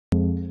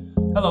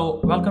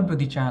Hello, welcome to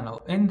the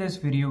channel. In this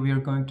video, we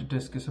are going to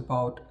discuss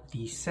about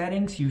the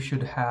settings you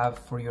should have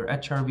for your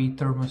HRV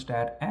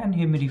thermostat and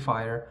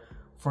humidifier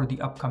for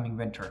the upcoming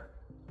winter.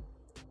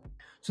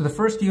 So the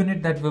first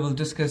unit that we will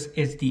discuss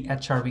is the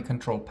HRV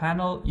control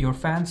panel. Your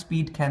fan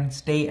speed can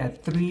stay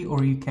at 3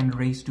 or you can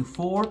raise to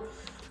 4,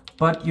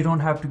 but you don't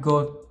have to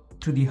go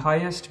to the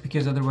highest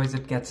because otherwise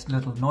it gets a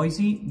little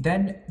noisy.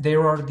 Then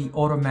there are the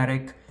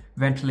automatic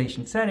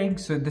ventilation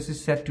settings. So this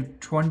is set to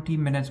 20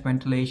 minutes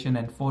ventilation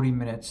and 40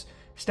 minutes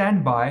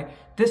standby.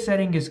 This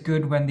setting is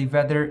good when the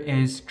weather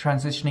is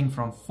transitioning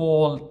from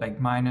fall, like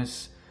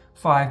 -5,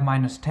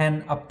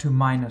 -10 up to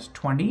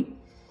 -20.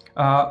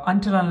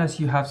 Unless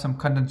you have some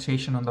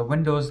condensation on the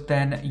windows,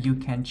 then you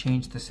can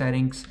change the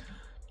settings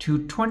to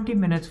 20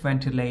 minutes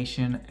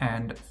ventilation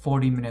and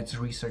 40 minutes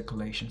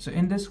recirculation. So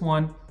in this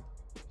one,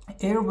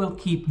 air will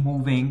keep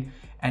moving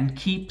and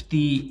keep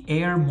the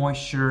air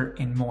moisture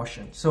in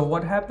motion. So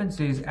what happens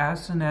is,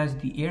 as soon as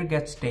the air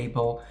gets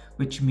stable,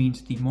 which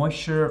means the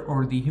moisture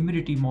or the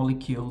humidity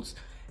molecules,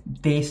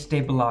 they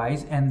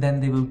stabilize and then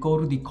they will go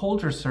to the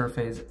colder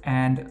surface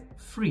and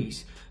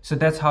freeze. So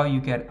that's how you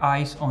get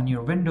ice on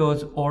your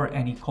windows or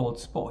any cold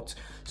spots.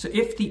 So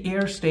if the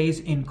air stays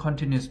in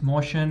continuous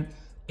motion,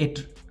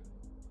 it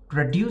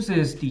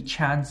reduces the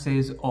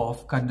chances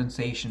of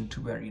condensation to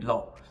very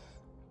low.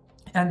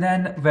 And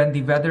then when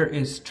the weather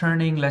is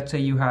turning, let's say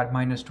you had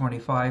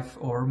 -25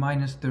 or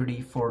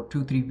 -30 for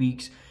 2-3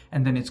 weeks,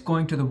 and then it's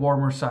going to the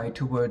warmer side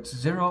towards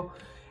 0,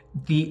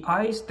 the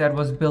ice that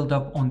was built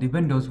up on the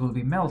windows will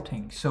be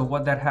melting. So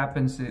what that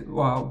happens is,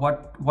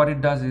 what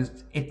it does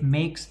is it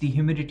makes the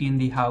humidity in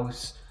the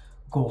house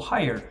go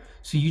higher.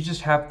 So you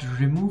just have to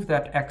remove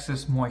that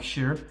excess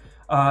moisture.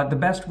 The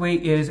best way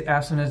is,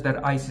 as soon as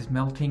that ice is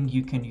melting,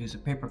 you can use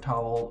a paper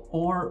towel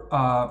or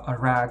a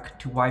rag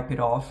to wipe it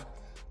off,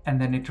 and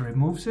then it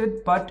removes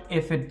it. But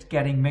if it's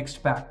getting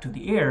mixed back to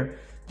the air,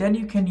 then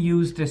you can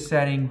use this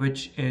setting,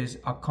 which is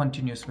a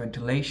continuous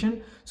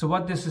ventilation. So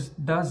what this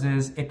does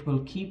is it will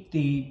keep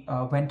the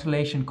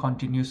ventilation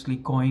continuously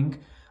going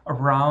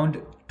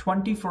around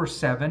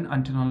 24/7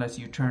 unless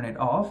you turn it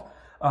off,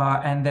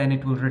 and then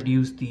it will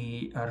reduce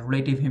the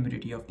relative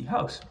humidity of the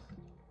house.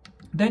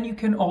 Then you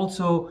can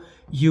also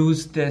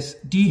use this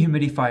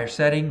dehumidifier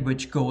setting,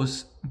 which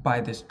goes by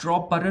this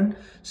drop button.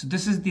 So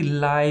this is the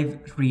live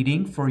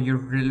reading for your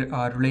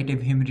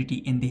relative humidity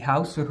in the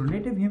house. So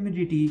relative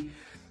humidity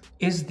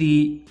is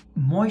the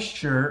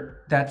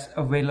moisture that's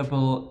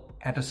available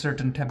at a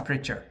certain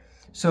temperature.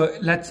 So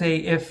let's say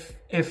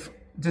if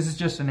this is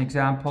just an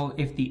example,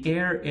 if the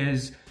air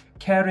is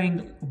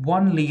carrying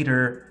 1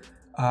 liter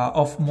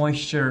of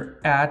moisture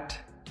at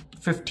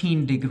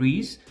 15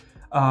 degrees,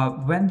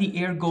 when the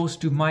air goes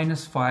to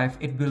 -5,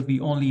 it will be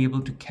only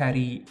able to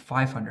carry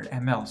 500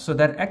 ml. So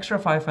that extra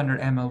 500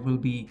 ml will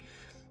be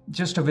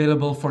just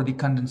available for the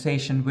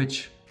condensation,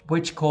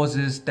 which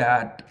causes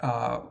that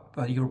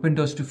your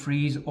windows to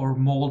freeze or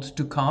mold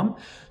to come.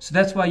 So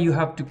that's why you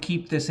have to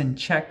keep this in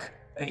check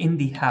in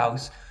the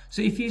house.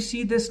 So if you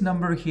see this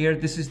number here,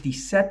 this is the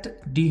set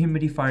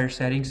dehumidifier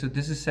setting. So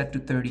this is set to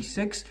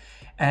 36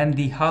 and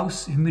the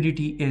house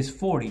humidity is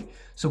 40.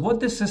 So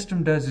what this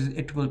system does is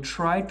it will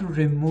try to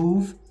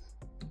remove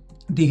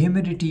the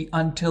humidity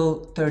until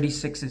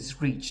 36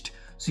 is reached.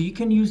 So you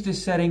can use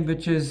this setting,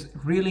 which is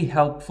really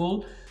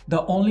helpful.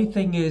 The only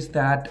thing is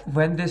that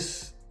when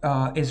this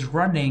is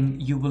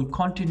running, you will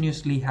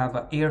continuously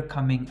have air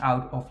coming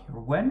out of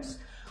your vents,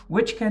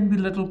 which can be a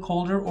little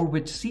colder or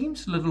which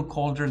seems a little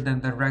colder than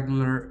the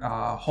regular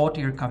hot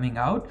air coming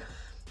out.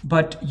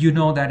 But you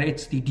know that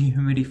it's the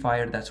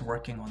dehumidifier that's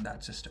working on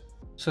that system.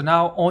 So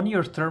now on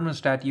your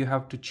thermostat, you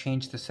have to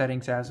change the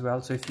settings as well.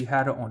 So if you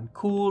had it on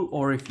cool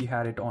or if you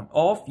had it on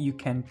off, you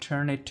can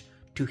turn it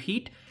to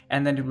heat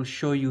and then it will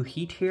show you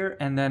heat here.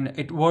 And then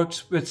it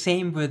works the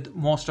same with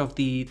most of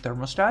the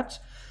thermostats.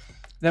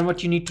 Then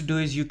what you need to do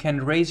is you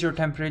can raise your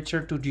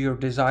temperature to your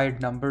desired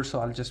number. So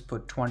I'll just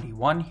put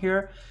 21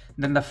 here.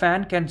 Then the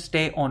fan can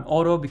stay on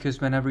auto because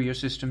whenever your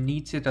system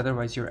needs it,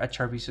 otherwise your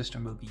HRV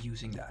system will be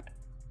using that.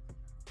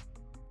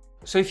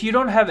 So if you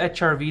don't have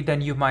HRV,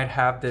 then you might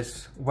have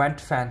this vent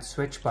fan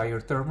switch by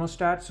your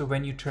thermostat. So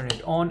when you turn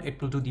it on,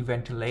 it will do the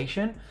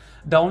ventilation.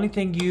 The only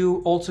thing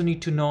you also need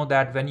to know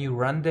that when you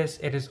run this,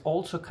 it is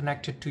also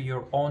connected to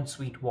your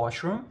ensuite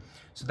washroom.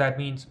 So that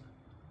means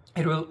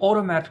it will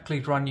automatically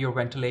run your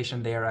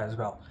ventilation there as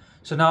well.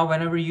 So now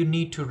whenever you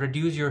need to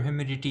reduce your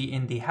humidity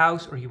in the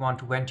house or you want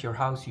to vent your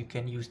house, you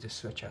can use this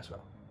switch as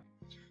well.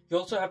 You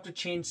also have to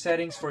change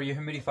settings for your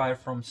humidifier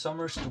from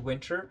summers to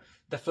winter.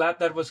 The flap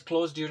that was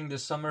closed during the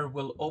summer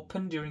will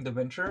open during the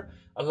winter,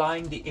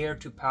 allowing the air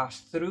to pass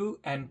through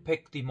and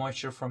pick the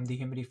moisture from the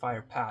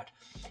humidifier pad.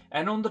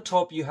 And on the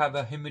top, you have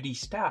a humidity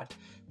stat.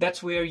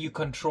 That's where you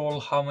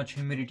control how much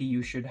humidity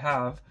you should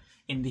have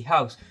in the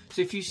house.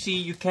 So if you see,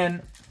 you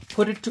can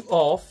put it to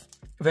off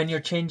when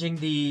you're changing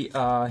the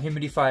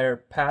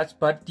humidifier pads,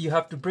 but you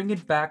have to bring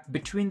it back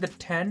between the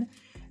 10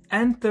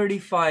 and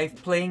 35,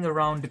 playing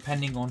around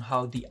depending on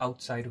how the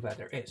outside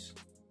weather is.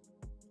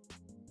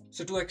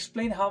 So to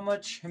explain how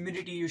much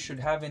humidity you should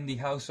have in the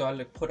house, so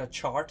I'll put a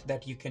chart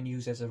that you can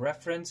use as a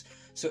reference.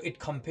 So it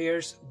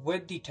compares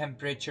with the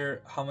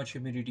temperature, how much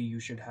humidity you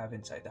should have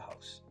inside the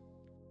house.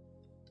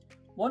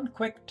 One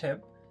quick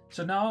tip.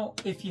 So now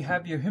if you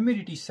have your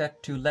humidity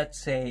set to,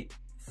 let's say,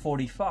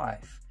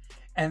 45,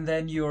 and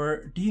then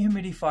your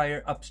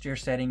dehumidifier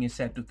upstairs setting is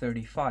set to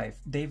 35,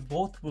 they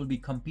both will be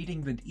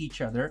competing with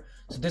each other.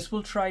 So this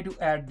will try to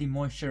add the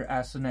moisture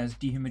as soon as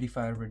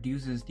dehumidifier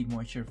reduces the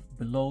moisture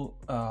below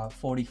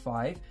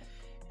 45,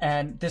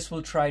 and this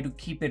will try to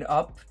keep it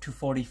up to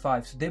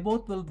 45. So they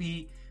both will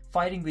be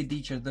fighting with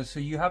each other. So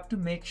you have to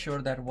make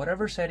sure that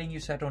whatever setting you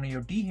set on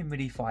your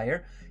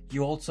dehumidifier,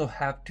 you also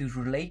have to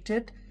relate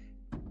it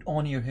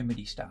on your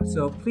humidity stat.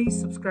 So please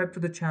subscribe to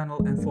the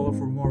channel and follow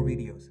for more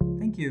videos.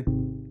 Thank you.